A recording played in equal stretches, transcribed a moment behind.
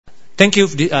Thank you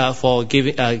for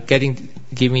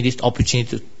giving me this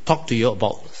opportunity to talk to you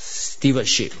about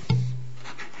stewardship.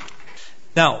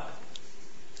 Now,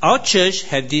 our church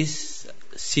have this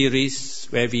series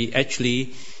where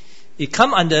it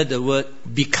come under the word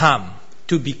become,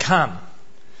 to become.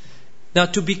 Now,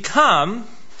 to become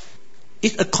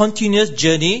is a continuous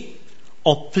journey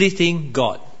of pleasing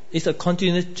God. It's a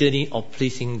continuous journey of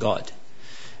pleasing God.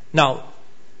 Now,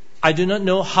 I do not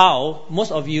know how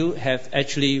most of you have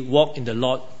actually walked in the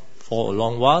Lord for a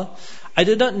long while. I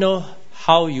do not know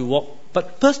how you walk,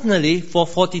 but personally, for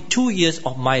 42 years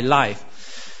of my life,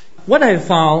 what I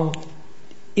found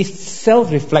is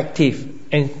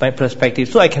self-reflective in my perspective.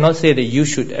 So I cannot say that you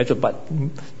should, but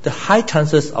the high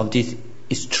chances of this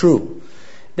is true.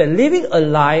 That living a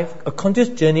life, a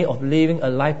continuous journey of living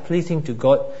a life pleasing to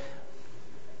God,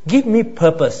 give me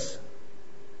purpose.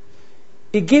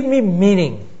 It give me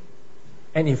meaning,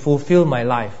 and it fulfill my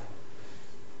life.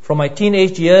 From my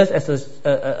teenage years as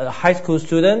a high school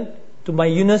student to my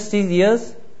university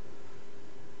years,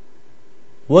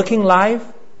 working life,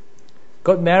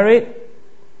 got married,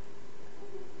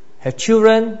 have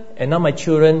children, and now my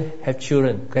children have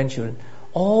children, grandchildren.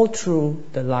 All through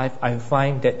the life, I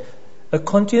find that a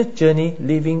continuous journey,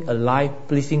 living a life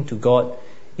pleasing to God,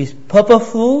 is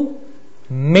purposeful,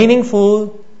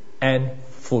 meaningful, and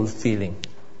fulfilling.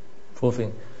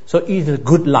 So it is a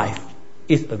good life.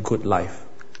 It's a good life.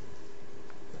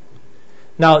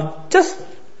 Now, just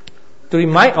to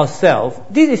remind ourselves,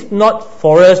 this is not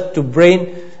for us to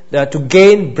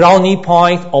gain brownie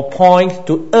points or points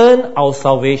to earn our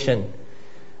salvation,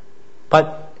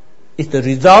 but it's the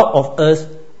result of us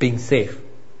being saved.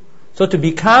 So to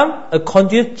become a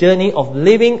continuous journey of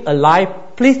living a life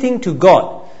pleasing to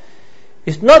God,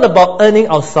 it's not about earning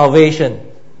our salvation,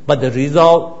 but the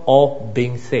result of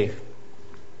being saved.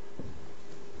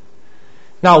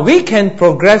 Now we can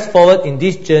progress forward in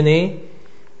this journey.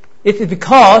 It is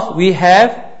because we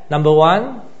have, number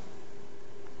one,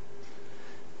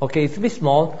 okay, it's a bit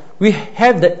small, we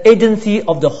have the agency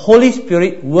of the Holy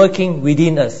Spirit working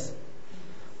within us.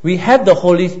 We have the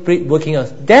Holy Spirit working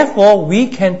us. Therefore, we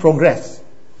can progress.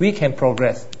 We can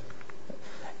progress.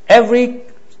 Every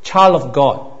child of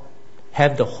God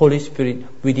have the Holy Spirit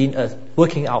within us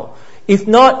working out. If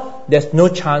not, there's no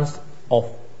chance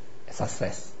of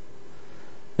success.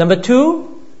 Number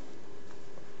two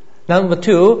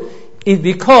is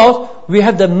because we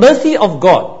have the mercy of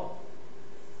God.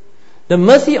 The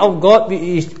mercy of God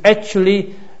is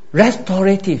actually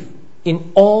restorative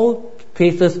in all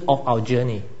phases of our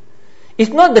journey.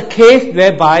 It's not the case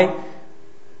whereby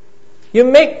you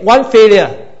make one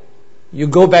failure, you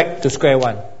go back to square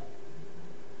one.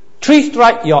 3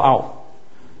 strikes, you're out.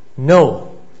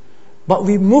 No. But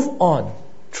we move on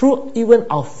through even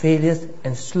our failures,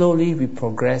 and slowly we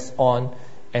progress on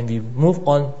and we move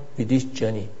on with this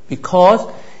journey. Because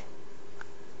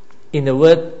in the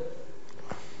word,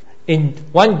 in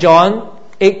 1 John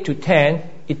 8 to 10,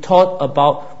 it taught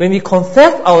about when we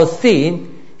confess our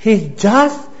sin, He's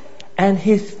just and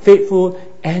He's faithful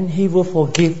and He will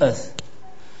forgive us.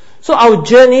 So our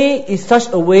journey is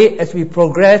such a way as we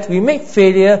progress, we make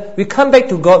failure, we come back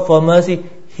to God for mercy,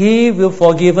 He will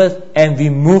forgive us and we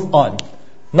move on.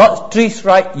 Not 3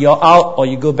 strikes, you're out, or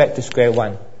you go back to square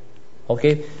one.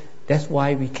 Okay? That's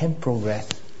why we can progress.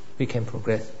 We can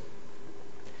progress.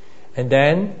 And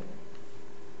then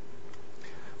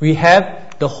we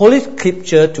have the Holy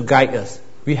Scripture to guide us.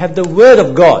 We have the Word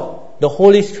of God, the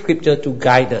Holy Scripture to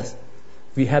guide us.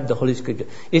 We have the Holy Scripture.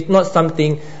 It's not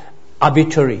something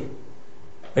arbitrary.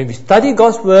 When we study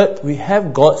God's Word, we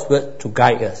have God's Word to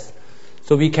guide us.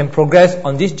 So we can progress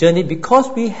on this journey because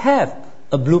we have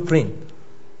a blueprint,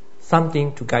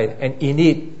 something to guide. And in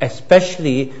it,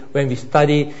 especially when we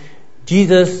study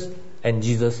Jesus and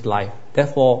Jesus' life.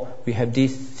 Therefore, we have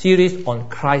this series on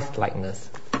Christ-likeness.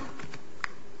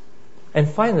 And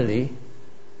finally,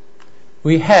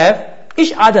 we have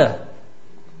each other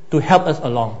to help us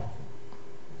along.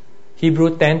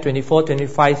 Hebrews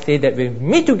 10:24-25 say that when we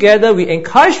meet together, we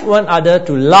encourage one another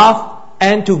to love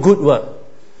and to good work.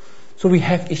 So we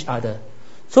have each other.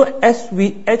 So as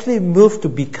we actually move to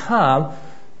become,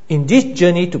 in this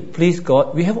journey to please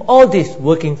God, we have all this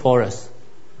working for us.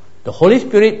 The Holy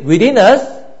Spirit within us,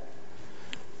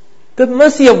 the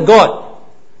mercy of God,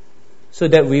 so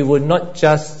that we would not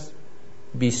just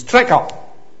be struck out.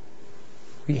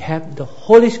 We have the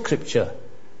Holy Scripture,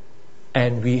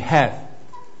 and we have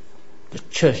the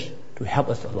church to help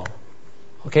us along.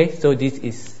 Okay, so this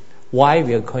is why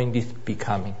we are calling this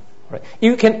becoming. Right? If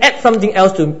you can add something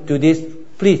else to this,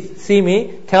 please see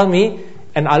me, tell me,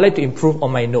 and I'd like to improve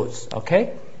on my notes.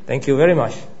 Okay, thank you very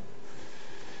much.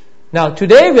 Now,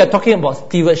 today we are talking about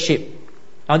stewardship.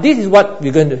 Now, this is what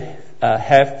we're going to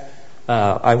have.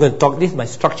 I'm going to talk. This is my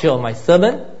structure of my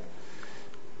sermon.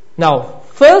 Now,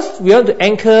 first, we want to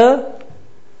anchor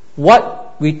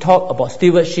what we talk about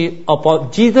stewardship,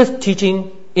 about Jesus'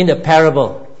 teaching in the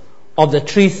parable of the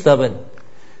three servants.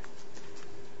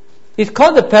 It's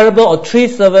called the parable of three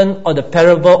servants or the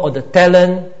parable of the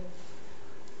talent.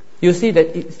 You see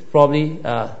that it's probably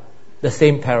the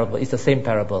same parable. It's the same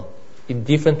parable. In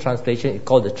different translations, it's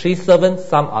called the three servants.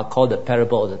 Some are called the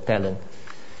parable of the talent.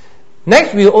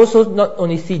 Next, we also not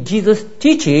only see Jesus'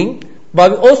 teaching,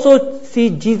 but we also see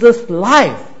Jesus'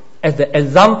 life as the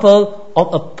example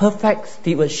of a perfect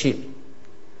stewardship.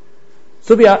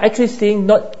 So we are actually seeing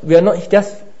we are not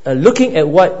just looking at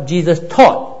what Jesus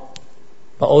taught,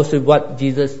 but also what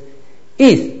Jesus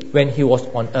is when he was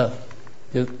on earth.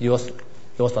 He was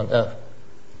on earth.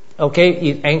 Okay,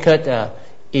 it's anchored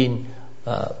in.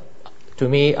 To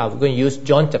me, I'm going to use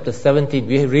John chapter 17.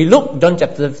 We relook John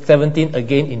chapter 17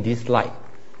 again in this slide,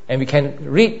 and we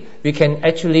can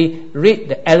actually read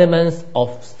the elements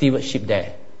of stewardship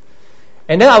there.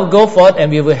 And then I'll go forward, and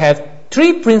we will have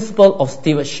three principles of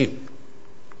stewardship: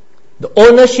 the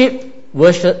ownership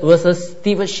versus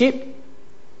stewardship,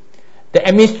 the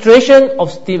administration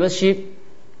of stewardship,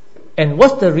 and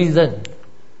what's the reason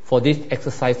for this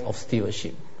exercise of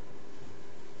stewardship.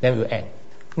 Then we'll end.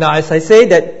 Now, as I say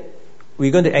that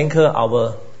we're going to anchor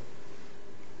our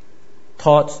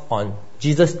thoughts on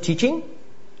Jesus' teaching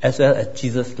as well as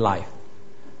Jesus' life.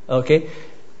 Okay?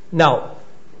 Now,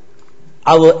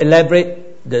 I will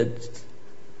elaborate the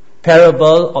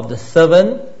parable of the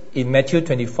servant in Matthew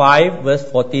 25, verse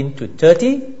 14 to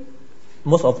 30.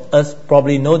 Most of us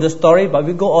probably know the story, but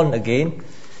we'll go on again.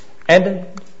 And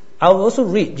I will also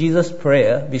read Jesus'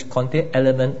 prayer, which contains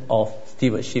element of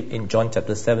stewardship in John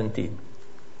chapter 17.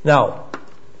 Now,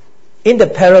 in the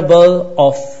parable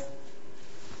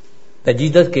that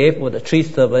Jesus gave for the three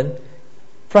servants,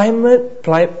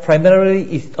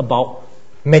 primarily is about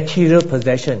material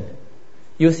possession.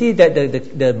 You see that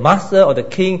the master or the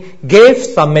king gave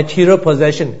some material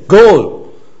possession,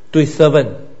 gold, to his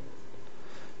servant.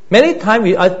 Many times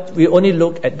we only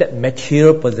look at that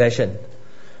material possession.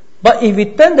 But if we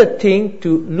turn the thing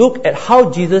to look at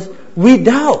how Jesus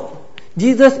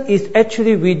is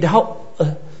actually without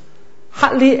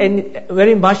hardly any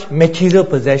very much material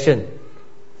possession.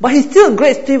 But he's still a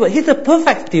great steward. He's a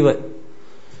perfect steward.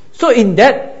 So in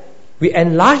that, we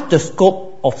enlarge the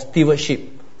scope of stewardship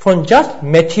from just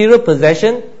material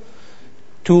possession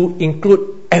to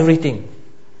include everything.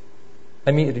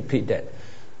 Let me repeat that.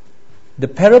 The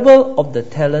parable of the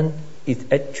talent is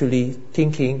actually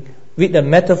thinking with the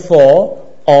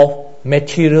metaphor of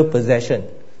material possession.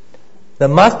 The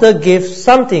master gave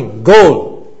something,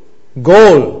 gold,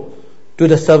 to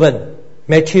the servant,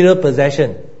 material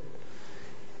possession.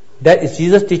 That is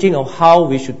Jesus' teaching of how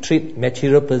we should treat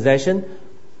material possession.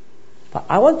 But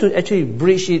I want to actually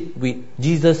bridge it with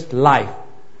Jesus' life.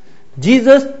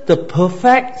 Jesus, the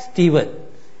perfect steward,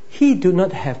 he do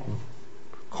not have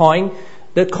coin.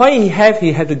 The coin he had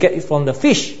to get it from the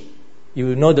fish. You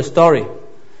will know the story.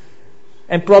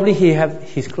 And probably he have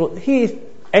his clothes. He is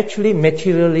actually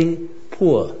materially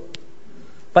poor.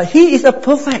 But he is a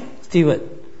perfect steward.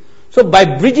 So by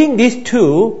bridging these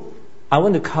two, I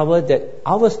want to cover that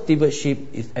our stewardship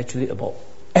is actually about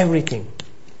everything.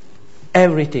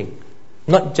 Everything.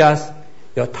 Not just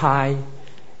your time,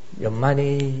 your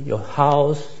money, your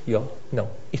house, no.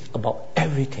 It's about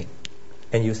everything.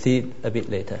 And you see it a bit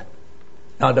later.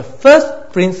 Now the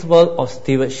first principle of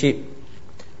stewardship,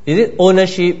 is it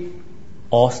ownership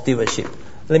or stewardship?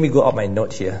 Let me go out my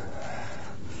notes here.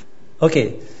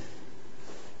 Okay.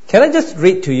 Can I just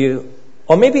read to you,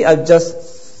 or maybe I'll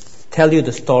just tell you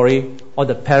the story or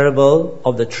the parable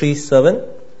of the three servants,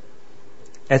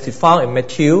 as we found in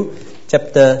Matthew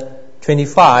chapter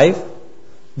 25,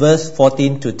 verse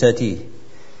 14 to 30.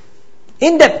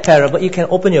 In that parable, you can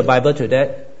open your Bible to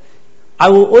that. I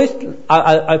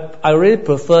really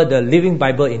prefer the Living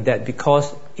Bible in that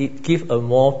because it gives a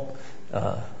more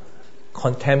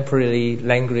contemporary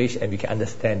language and we can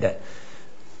understand that.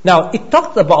 Now, it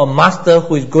talks about a master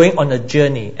who is going on a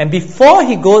journey. And before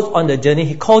he goes on the journey,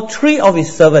 he called three of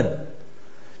his servants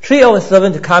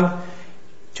to come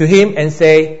to him and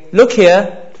say, look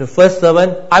here, the first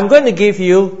servant, I'm going to give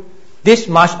you this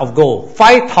much of gold,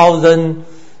 5,000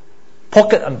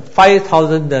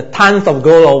 tons of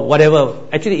gold or whatever.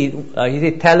 Actually, he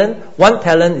said talent. One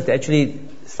talent is actually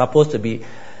supposed to be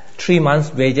 3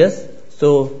 months' wages.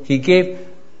 So he gave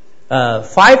 5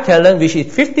 talents, which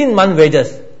is 15 months'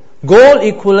 wages. Gold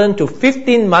equivalent to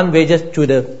 15 months' wages to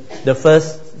the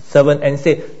first servant, and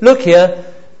say, look here,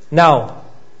 Now,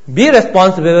 be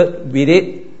responsible with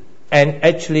it and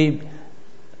actually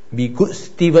be good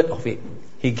steward of it.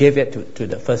 He gave it to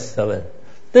the first servant.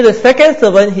 To the second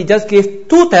servant, he just gave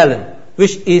 2 talents,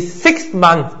 which is 6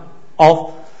 months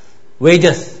of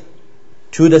wages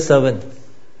to the servant.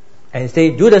 And he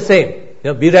said, do the same.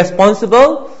 Be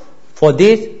responsible for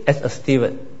this as a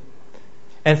steward.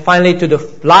 And finally, to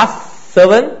the last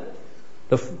servant,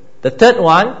 the third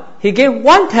one, he gave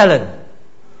 1 talent.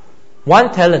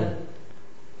 1 talent.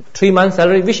 3 months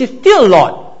salary, which is still a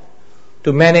lot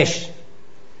to manage.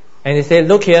 And he said,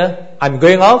 look here, I'm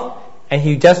going off. And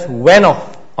he just went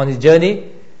off on his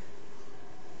journey.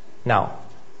 Now,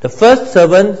 the first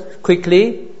servant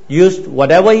quickly used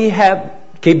whatever he had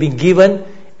been given,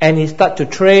 and he started to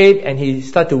trade, and he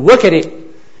started to work at it.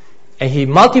 And he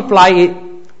multiplied it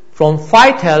from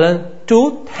 5 talent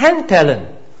to 10 talent.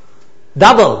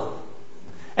 Double.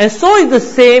 And so is the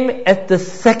same as the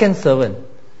second servant.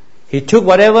 He took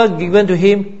whatever given to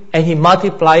him and he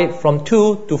multiplied it from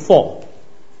 2 to 4.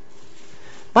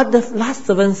 But the last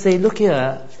servant said, look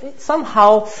here,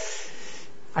 somehow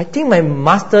I think my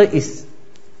master is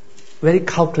very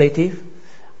calculative.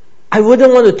 I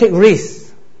wouldn't want to take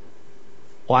risks.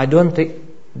 Or I don't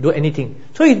do anything.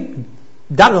 So he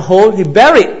dug a hole, he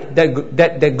buried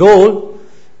that gold,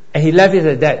 and he left it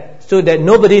at that, so that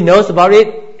nobody knows about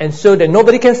it, and so that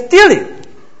nobody can steal it.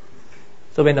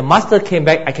 So when the master came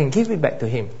back, I can give it back to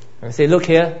him. And say, look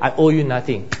here, I owe you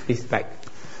nothing. This back.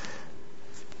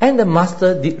 And the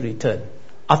master did return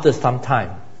after some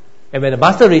time. And when the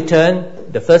master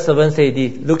returned, the first servant said,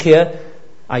 look here,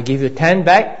 I give you 10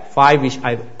 back, 5 which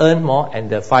I've earned more, and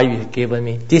the 5 you've given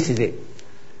me. This is it.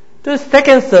 To the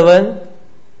second servant,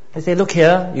 I say, look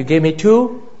here, you gave me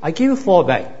 2, I give you 4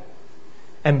 back.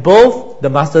 And both the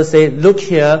master said, look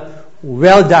here,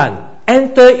 well done.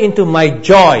 Enter into my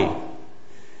joy.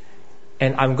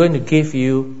 And I'm going to give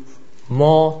you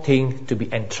more things to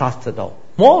be entrusted of.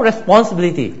 More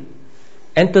responsibility.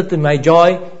 Enter to my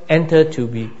joy, enter to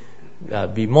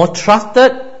be more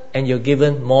trusted, and you're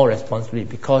given more responsibility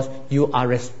because you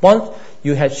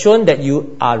have shown that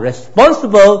you are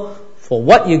responsible for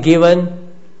what you're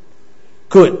given.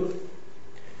 Good.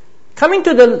 Coming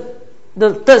to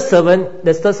the third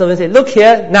servant said, look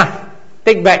here,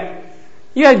 take back.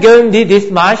 You have given me this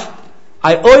much,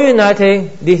 I owe you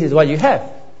nothing, this is what you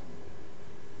have.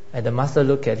 And the master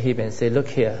looked at him and said, look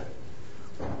here,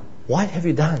 what have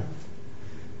you done?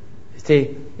 He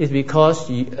said, it's because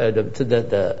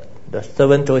the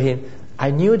servant told him,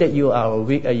 I knew that you are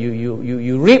weak,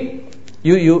 you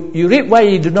reap where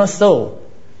you do not sow.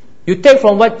 You take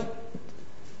from what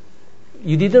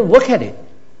you didn't work at it.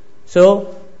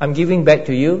 So I'm giving back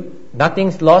to you.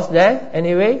 Nothing's lost there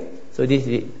anyway. So this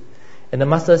is it. And the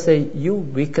master said, you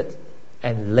wicked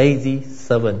and lazy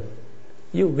servant.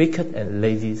 You wicked and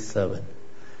lazy servant.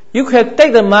 You could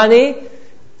take the money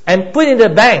and put it in the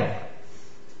bank.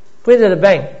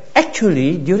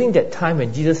 Actually, during that time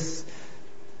when Jesus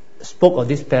spoke of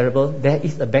this parable, there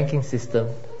is a banking system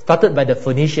started by the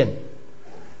Phoenician,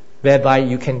 whereby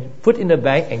you can put in the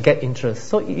bank and get interest.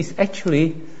 So it is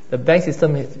actually, the bank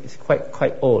system is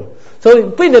quite old. So you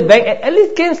put in the bank and at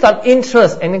least gain some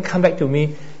interest and then come back to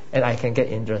me and I can get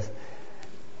interest.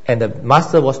 And the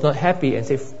master was not happy and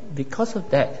said, because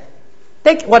of that,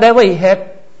 take whatever he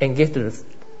had and give to the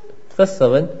first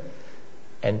servant.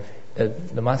 And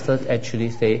the master actually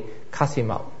say, cast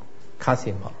him out.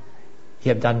 He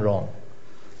have done wrong.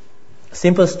 A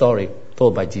simple story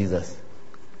told by Jesus.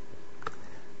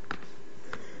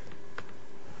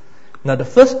 Now the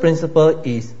first principle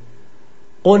is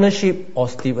ownership or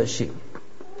stewardship.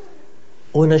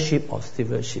 Ownership or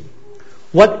stewardship.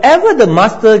 Whatever the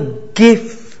master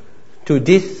gives to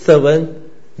this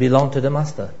servant belong to the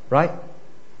master, right?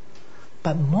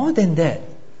 But more than that,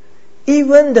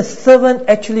 even the servant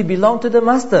actually belong to the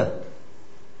master.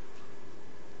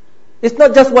 It's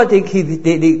not just what they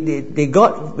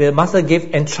got, the master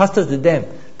gave entrusted to them.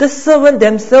 The servant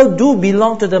themselves do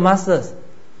belong to the masters.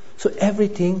 So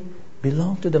everything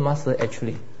belongs to the master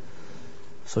actually.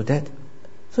 So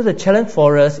the challenge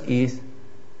for us is,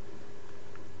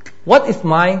 what is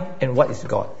mine and what is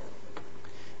God?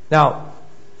 Now,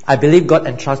 I believe God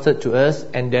entrusted to us,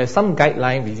 and there's some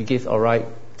guideline which He gives. Alright,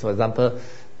 for example,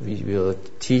 we will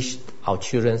teach our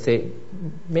children, say,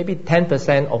 maybe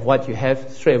 10% of what you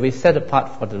have straight away set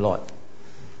apart for the Lord.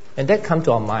 And that comes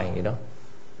to our mind,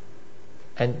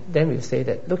 And then we'll say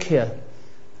that, look here,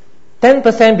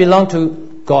 10% belong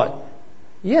to God.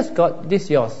 Yes, God, this is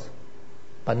yours.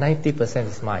 But 90%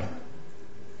 is mine.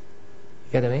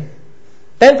 You get what I mean?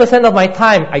 10% of my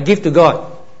time I give to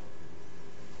God.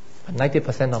 But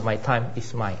 90% of my time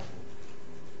is mine.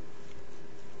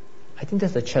 I think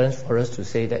that's a challenge for us to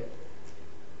say that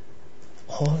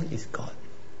all is God.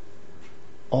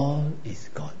 All is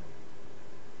God.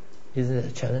 Isn't it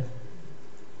a challenge?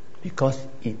 Because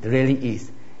it really is.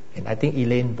 And I think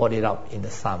Elaine brought it up in the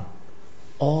Psalm.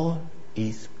 All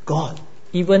is God.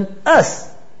 Even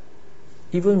us.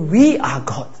 Even we are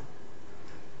God.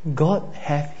 God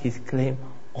has His claim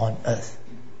on us.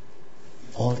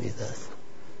 All is us.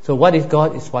 So what is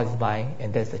God is what is mine,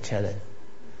 and that's the challenge.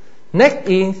 Next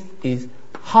is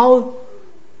how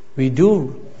we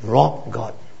do rob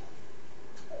God.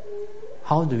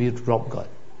 How do we rob God?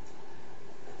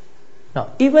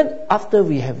 Now, even after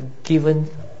we have given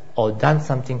or done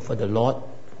something for the Lord,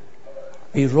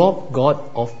 we rob God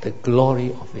of the glory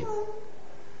of it.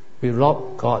 We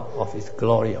rob God of His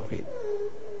glory of it.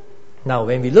 Now,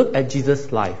 when we look at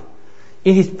Jesus' life,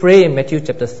 in His prayer in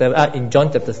in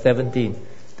John chapter 17,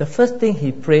 the first thing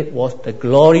He prayed was the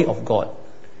glory of God.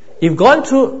 You've gone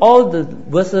through all the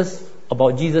verses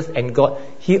about Jesus and God.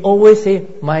 He always say,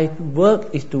 my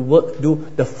work is to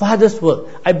do the Father's work.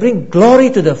 I bring glory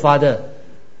to the Father.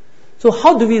 So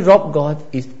how do we rob God?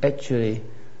 Is actually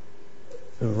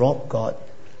rob God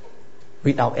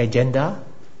with our agenda.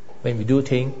 When we do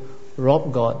things,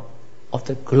 rob God of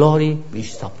the glory which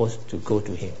is supposed to go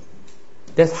to Him.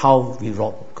 That's how we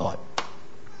rob God.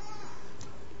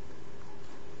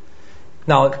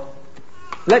 Now,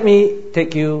 let me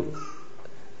take you.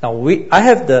 Now, I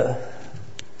have the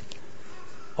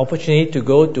opportunity to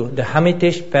go to the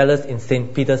Hermitage Palace in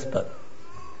St. Petersburg.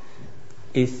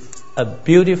 It's a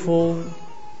beautiful,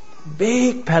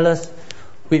 big palace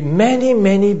with many,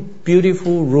 many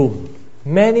beautiful rooms.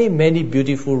 Many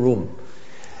beautiful rooms.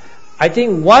 I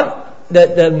think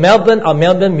the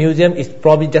Melbourne Museum is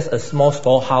probably just a small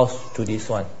storehouse to this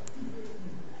one.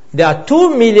 There are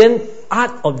 2 million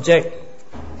art objects,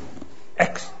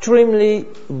 extremely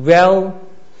well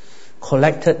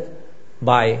collected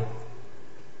by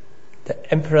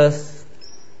the Empress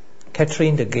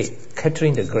Catherine the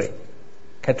Great.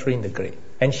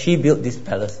 And she built this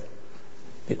palace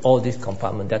with all these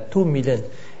compartments. There are 2 million.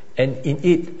 And in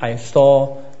it, I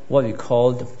saw what we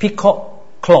call the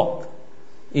peacock clock.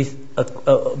 It's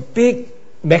a big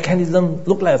mechanism,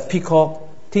 look like a peacock,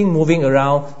 thing moving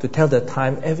around to tell the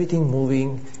time, everything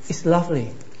moving. It's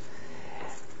lovely.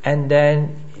 And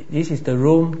then this is the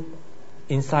room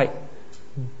inside,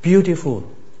 beautiful,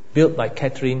 built by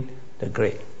Catherine the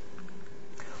Great.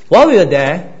 While we are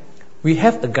there, we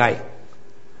have a guide.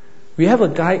 We have a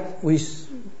guide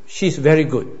she's very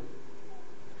good.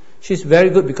 She's very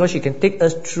good because she can take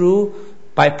us through,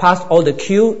 bypass all the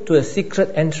queue to a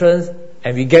secret entrance,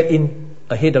 and we get in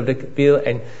ahead of the bill,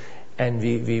 and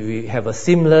we have a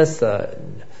seamless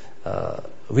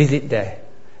visit there.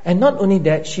 And not only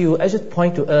that, she will just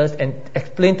point to us and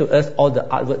explain to us all the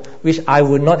artwork, which I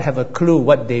would not have a clue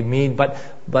what they mean. But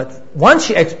once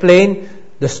she explained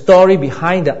the story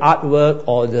behind the artwork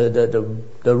or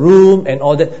the room and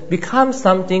all that, becomes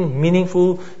something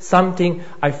meaningful, something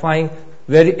I find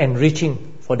very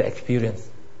enriching for the experience.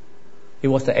 It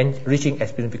was an enriching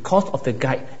experience because of the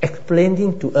guide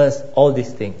explaining to us all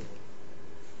these things.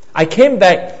 I came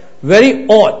back very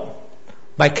awed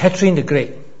by Catherine the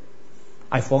Great.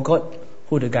 I forgot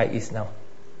who the guy is now.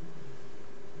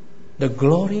 The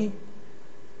glory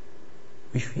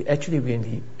which when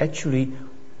we actually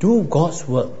do God's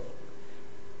work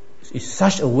is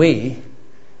such a way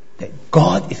that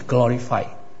God is glorified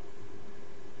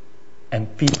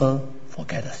and people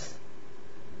forget us.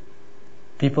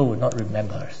 People will not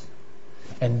remember us.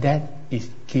 And that is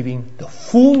giving the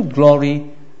full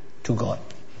glory to God.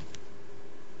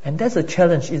 And that's a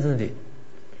challenge, isn't it?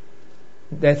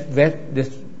 That's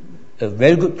a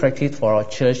very good practice for our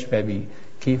church where we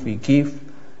give,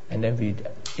 and then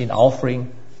in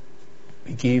offering,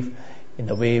 we give in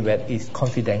a way where it's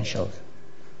confidential.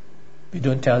 We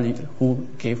don't tell you who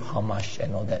gave how much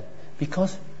and all that,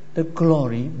 because the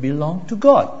glory belongs to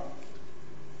God.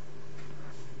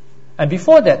 And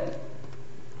before that,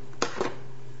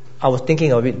 I was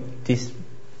thinking of it,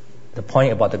 the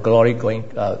point about the glory going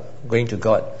to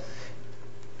God.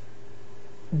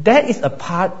 That is a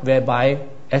part whereby,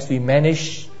 as we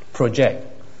manage project,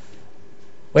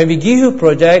 when we give you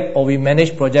project or we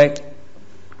manage project,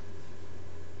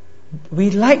 we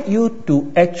like you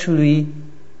to actually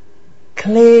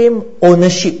claim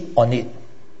ownership on it.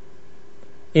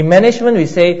 In management, we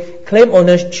say claim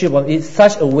ownership of it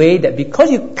such a way that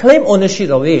because you claim ownership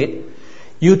of it,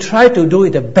 you try to do it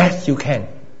the best you can.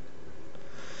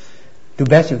 The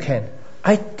best you can.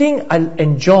 I think I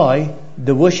enjoy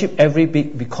the worship every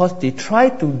bit because they try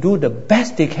to do the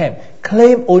best they can,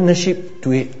 claim ownership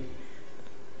to it.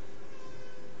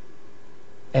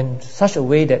 and such a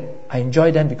way that I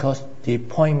enjoy them because they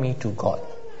point me to God.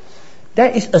 There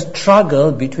is a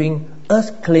struggle between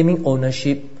us claiming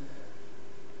ownership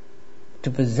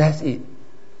to possess it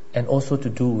and also to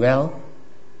do well,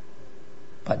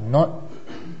 but not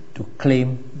to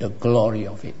claim the glory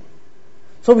of it.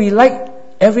 So we like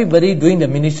everybody doing the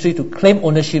ministry to claim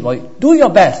ownership of it. Do your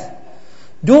best.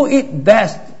 Do it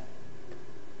best.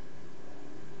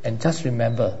 And just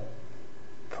remember,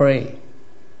 pray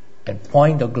and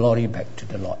point the glory back to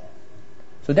the Lord.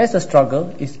 So that's a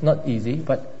struggle. It's not easy,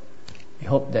 but we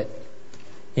hope that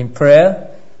in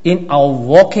prayer, in our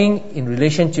walking in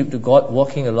relationship to God,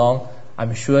 walking along,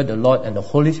 I'm sure the Lord and the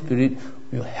Holy Spirit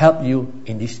will help you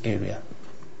in this area.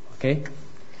 Okay?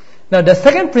 Now the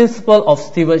second principle of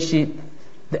stewardship,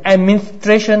 the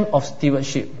administration of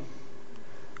stewardship.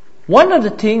 One of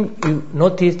the things you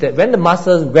notice that when the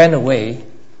master went away,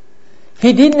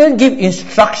 he didn't give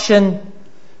instruction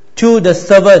to the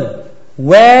servant.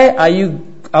 Where are you?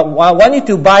 I want you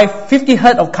to buy 50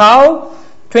 head of cow,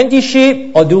 20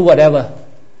 sheep, or do whatever.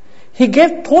 He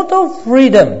gave total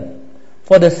freedom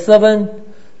for the servant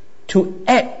to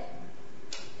act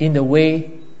in the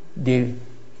way they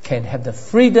can have the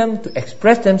freedom to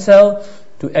express themselves,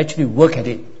 to actually work at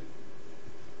it.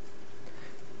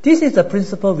 This is a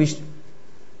principle which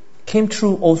came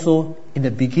true also in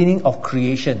the beginning of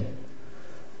creation.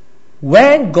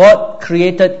 When God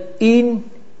created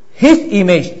in His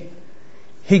image,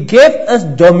 He gave us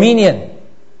dominion,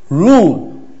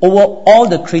 rule over all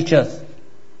the creatures.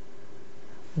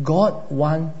 God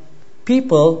wants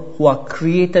people who are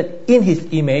created in His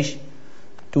image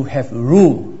to have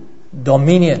rule,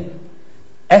 dominion,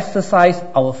 exercise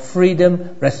our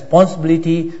freedom,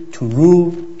 responsibility to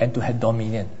rule and to have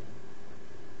dominion.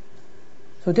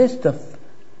 So that's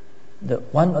the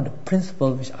one of the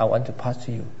principles which I want to pass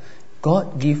to you.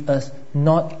 God gives us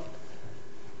not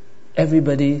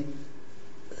everybody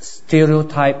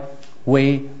stereotype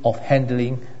way of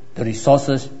handling the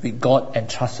resources with God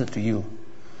entrusted to you.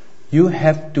 You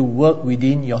have to work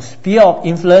within your sphere of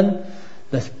influence,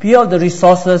 the sphere of the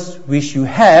resources which you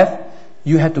have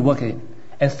to work in.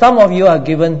 And some of you are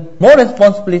given more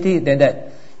responsibility than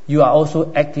that. You are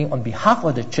also acting on behalf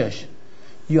of the church.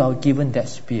 You are given that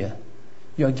sphere.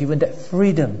 You are given that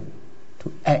freedom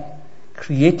to act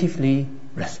creatively,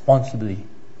 responsibly.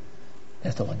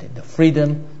 That's the one thing. The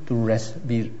freedom to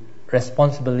be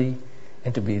responsibly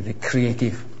and to be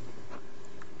creative.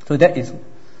 So that is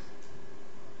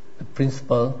the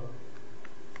principle.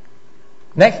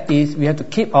 Next is we have to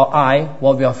keep our eye,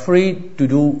 while we are free to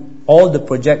do all the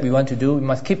project we want to do, we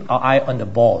must keep our eye on the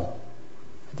ball.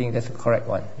 I think that's the correct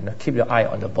one. Keep your eye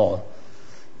on the ball.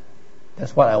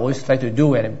 That's what I always try to do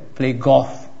when I play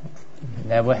golf. It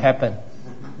never happened.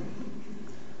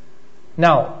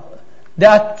 Now, there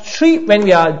are three, when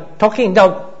we are talking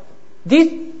now,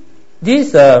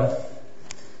 this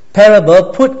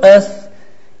parable put us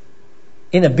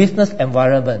in a business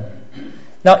environment.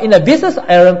 Now, in a business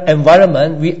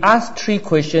environment, we ask three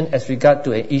questions as regard to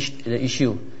the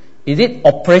issue. Is it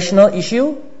operational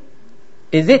issue?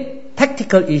 Is it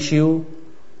tactical issue?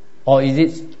 Or is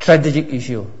it strategic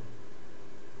issue?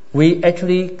 We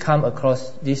actually come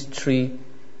across these three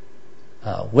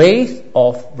ways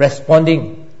of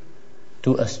responding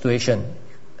to a situation.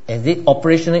 Is it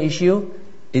operational issue?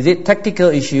 Is it tactical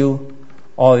issue?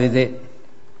 Or is it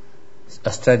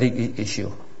a strategic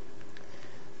issue?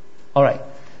 Alright.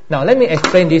 Now let me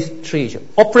explain these three issues.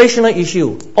 Operational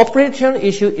issue. Operational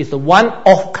issue is a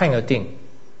one-off kind of thing.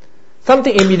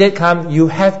 Something immediate comes, you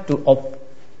have to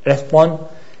respond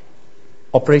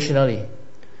operationally.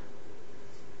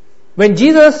 When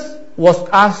Jesus was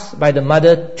asked by the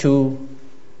mother to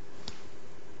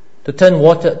turn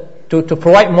water, to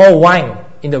provide more wine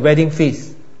in the wedding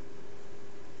feast,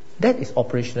 that is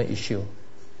operational issue.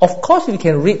 Of course, we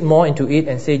can read more into it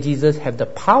and say Jesus had the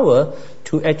power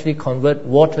to actually convert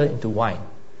water into wine.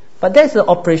 But that's the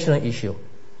operational issue.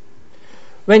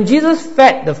 When Jesus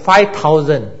fed the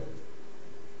 5,000,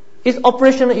 it's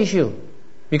operational issue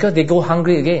because they go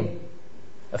hungry again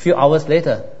a few hours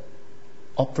later.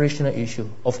 Operational issue.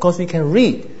 Of course, we can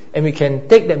read and we can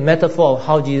take that metaphor of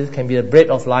how Jesus can be the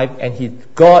bread of life and He's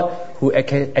God who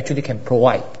actually can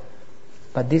provide.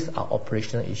 But these are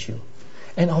operational issues.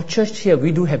 And our church here,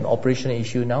 we do have an operational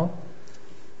issue now.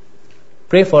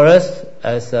 Pray for us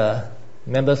as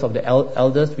members of the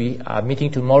elders. We are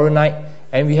meeting tomorrow night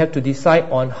and we have to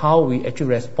decide on how we actually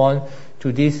respond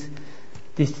to this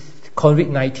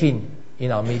COVID-19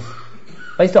 in our midst.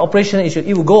 But it's an operational issue.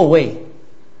 It will go away.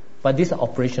 But this is an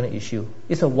operational issue.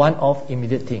 It's a one-off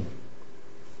immediate thing.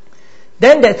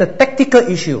 Then there's a tactical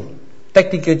issue.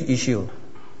 Tactical issue.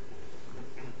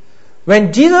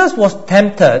 When Jesus was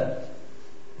tempted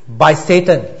by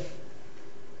Satan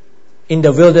in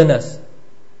the wilderness,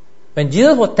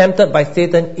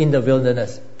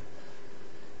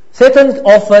 Satan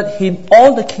offered him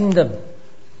all the kingdom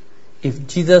if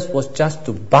Jesus was just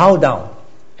to bow down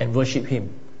and worship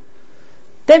him.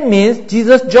 That means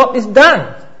Jesus' job is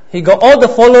done. He got all the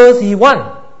followers he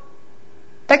won.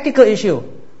 Tactical issue.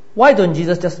 Why don't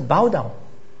Jesus just bow down?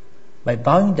 By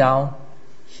bowing down,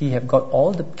 he have got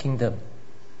all the kingdom.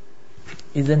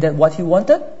 Isn't that what he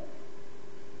wanted?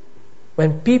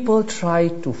 When people try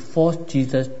to force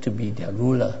Jesus to be their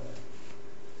ruler,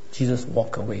 Jesus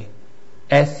walked away,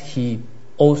 as he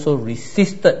also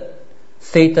resisted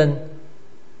Satan,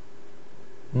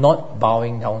 not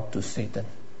bowing down to Satan.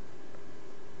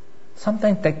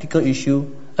 Sometimes tactical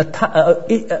issue,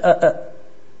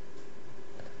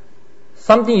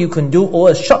 something you can do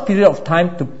over a short period of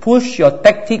time to push your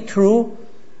tactic through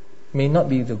may not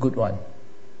be the good one.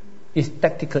 It's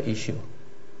tactical issue.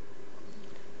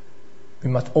 We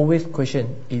must always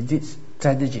question, is it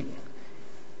strategic?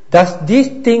 Does this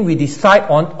thing we decide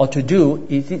on or to do,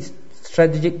 is it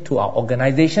strategic to our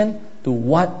organization, to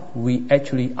what we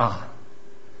actually are?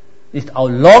 It's our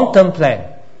long-term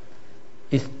plan.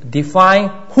 It's define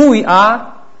who we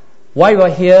are, why we are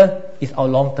here, is our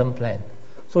long-term plan.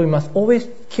 So we must always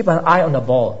keep an eye on the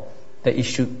ball, that it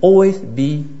should always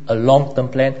be a long-term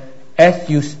plan as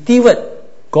you steward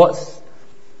God's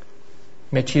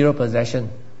material possession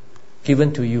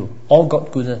given to you, all God's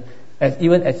goodness,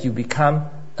 even as you become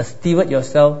a steward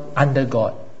yourself under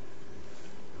God.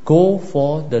 Go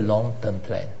for the long-term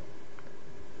plan.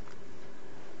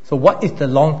 So what is the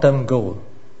long-term goal?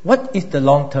 What is the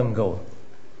long-term goal?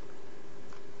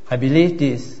 I believe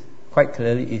this quite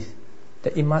clearly is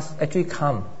that it must actually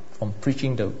come from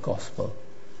preaching the gospel,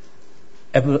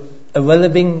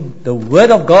 available the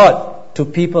word of God to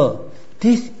people.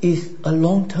 This is a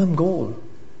long-term goal.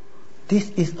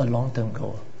 This is a long-term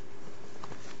goal.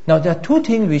 Now there are two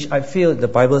things which I feel the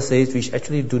Bible says which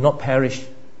actually do not perish.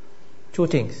 Two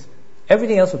things.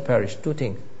 Everything else will perish. Two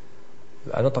things.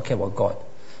 I'm not talking about God.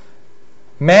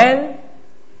 Man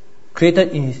created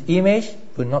in his image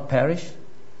will not perish.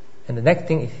 And the next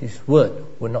thing is his word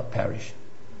will not perish.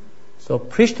 So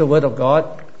preach the word of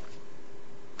God.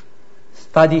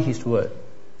 Study his word.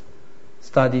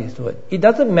 Study his word. It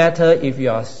doesn't matter if you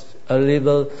are a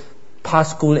little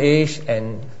past school age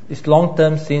and it's long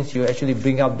term since you actually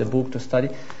bring up the book to study.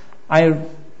 I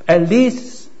at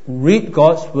least read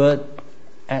God's word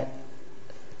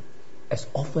as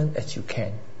often as you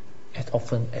can. As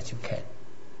often as you can.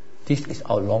 This is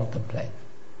our long term plan.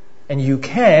 And you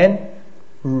can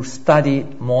study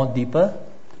it more deeper.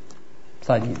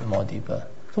 Study it more deeper.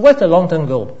 So what's the long term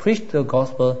goal? Preach the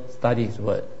gospel, study his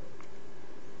word.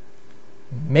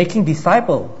 Making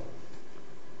disciple.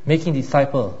 Making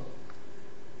disciple.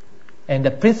 And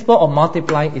the principle of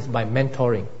multiplying is by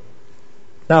mentoring.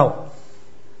 Now,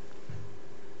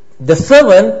 the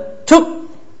servant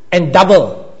took and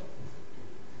doubled.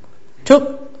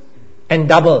 Took and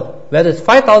doubled. Whether it's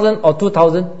 5,000 or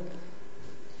 2,000,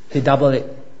 they double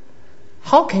it.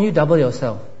 How can you double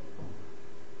yourself?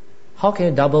 How can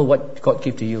you double what God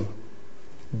gave to you?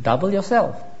 Double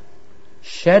yourself.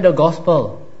 Share the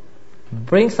gospel.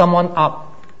 Bring someone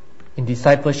up in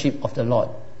discipleship of the Lord.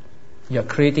 You are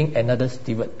creating another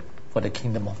steward for the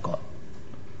kingdom of God.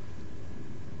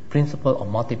 Principle of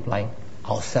multiplying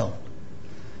ourselves.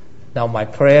 Now my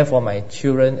prayer for my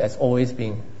children has always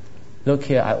been, look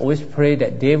here, I always pray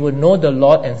that they will know the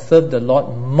Lord and serve the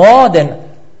Lord more than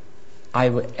I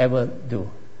would ever do.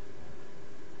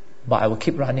 But I will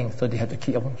keep running, so they have to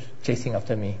keep on chasing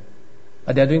after me.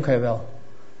 But they are doing quite well.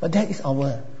 But that is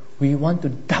we want to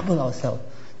double ourselves.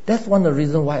 That's one of the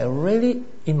reasons why I really,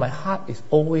 in my heart, is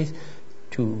always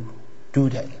to do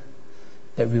that.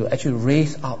 That we will actually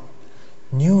raise up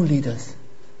new leaders,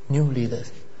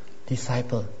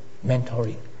 disciple,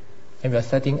 mentoring. And we are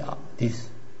setting up this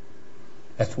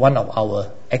as one of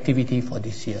our activity for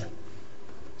this year.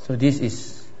 So this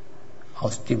is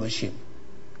our stewardship.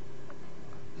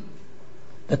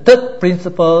 The third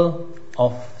principle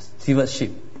of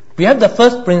stewardship. We have the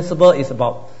first principle is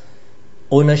about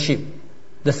ownership.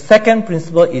 The second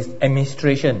principle is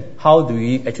administration. How do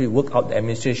we actually work out the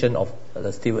administration of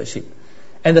the stewardship?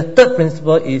 And the third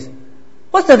principle is,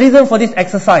 what's the reason for this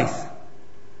exercise?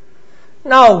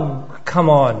 Now, come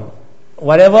on.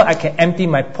 Whatever I can empty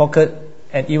my pocket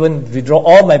and even withdraw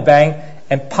all my bank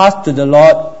and pass to the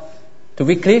Lord, to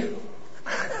Wycliffe,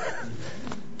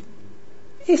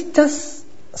 it's just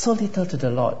so little to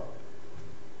the Lord.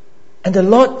 And the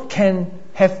Lord can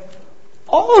have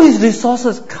all his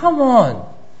resources. Come on.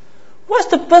 What's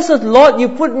the purpose, Lord? You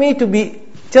put me to be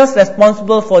just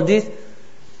responsible for this,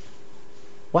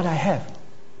 what I have,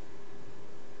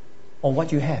 or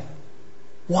what you have.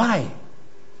 Why?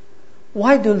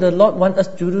 Why do the Lord want us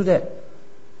to do that?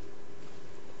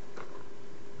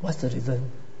 What's the reason?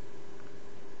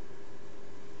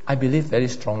 I believe very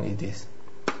strongly this.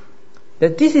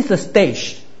 That this is a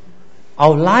stage.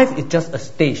 Our life is just a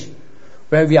stage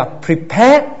where we are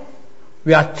prepared,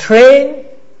 we are trained,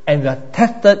 and we are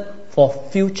tested for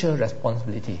future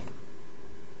responsibility.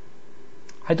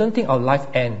 I don't think our life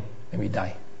ends when we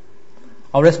die.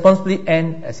 Our responsibility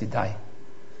ends as we die.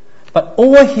 But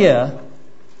over here,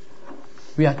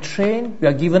 we are trained, we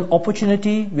are given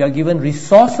opportunity, we are given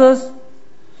resources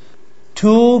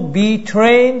to be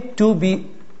trained, to be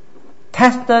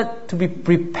tested, to be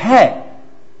prepared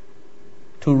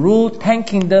to rule 10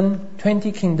 kingdoms,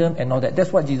 20 kingdoms and all that.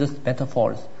 That's what Jesus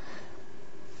metaphors.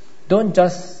 Don't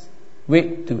just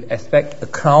wait to expect the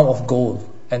crown of gold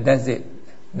and that's it.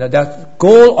 Now, there's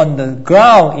gold on the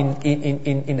ground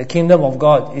in the kingdom of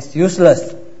God. It's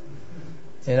useless.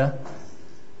 You know.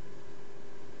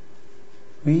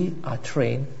 We are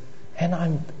trained, and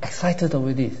I'm excited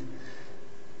over this.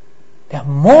 There are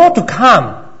more to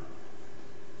come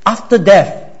after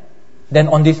death than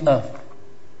on this earth.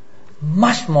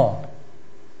 Much more.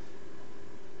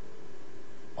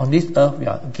 On this earth, we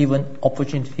are given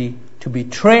opportunity to be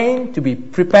trained, to be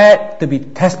prepared, to be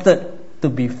tested, to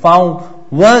be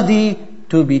found worthy,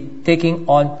 to be taking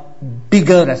on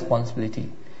bigger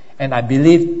responsibility. And I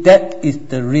believe that is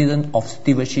the reason of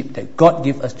stewardship that God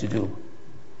gives us to do.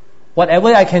 Whatever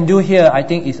I can do here, I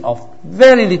think is of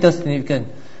very little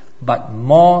significance, but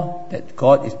more that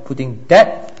God is putting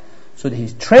that so that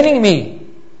He's training me,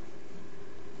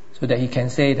 so that He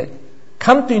can say that,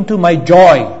 come into my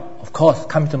joy. Of course,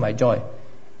 come to my joy,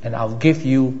 and I'll give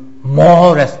you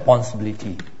more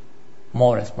responsibility.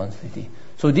 More responsibility.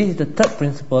 So this is the third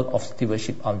principle of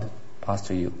stewardship I'll pass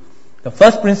to you. The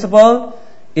first principle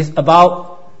is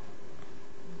about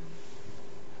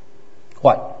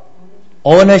what?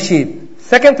 Ownership.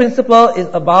 Second principle is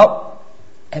about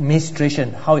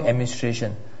administration. How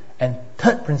administration. And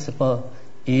third principle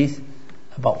is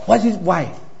about what is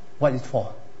why. What is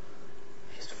for.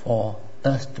 It's for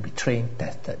us to be trained,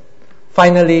 tested.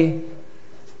 Finally,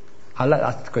 I'd like to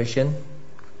ask the question.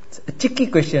 It's a tricky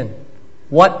question.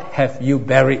 What have you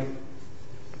buried?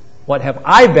 What have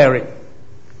I buried?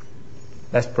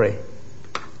 Let's pray.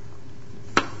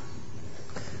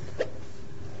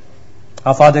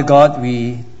 Our Father God,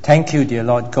 we thank you, dear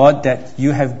Lord God, that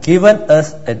you have given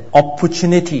us an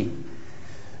opportunity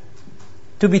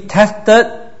to be tested,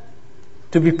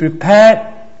 to be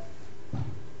prepared,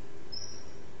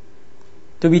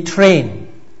 to be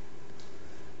trained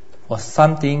for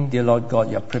something, dear Lord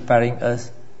God, you are preparing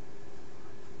us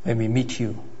when we meet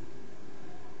you.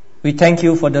 We thank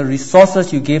you for the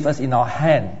resources you gave us in our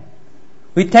hand.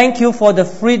 We thank you for the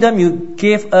freedom you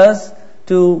gave us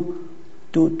to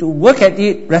work at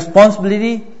it,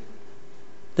 responsibility.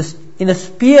 In the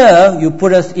sphere you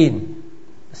put us in,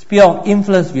 the sphere of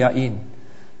influence we are in,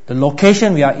 the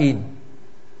location we are in,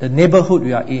 the neighborhood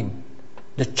we are in,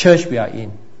 the church we are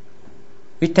in.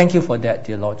 We thank you for that,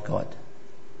 dear Lord God.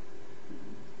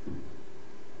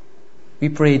 We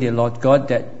pray, dear Lord God,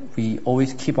 that we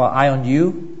always keep our eye on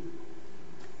you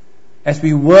as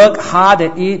we work hard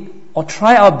at it or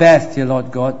try our best, dear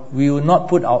Lord God. We will not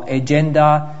put our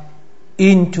agenda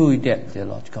into that, dear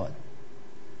Lord God.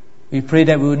 We pray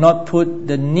that we will not put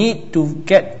the need to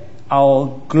get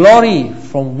our glory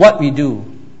from what we do.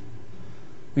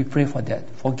 We pray for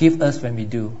that. Forgive us when we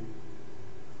do.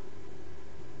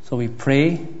 So we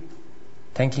pray,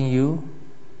 thanking you.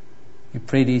 We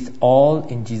pray this all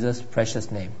in Jesus'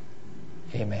 precious name.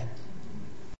 Amen.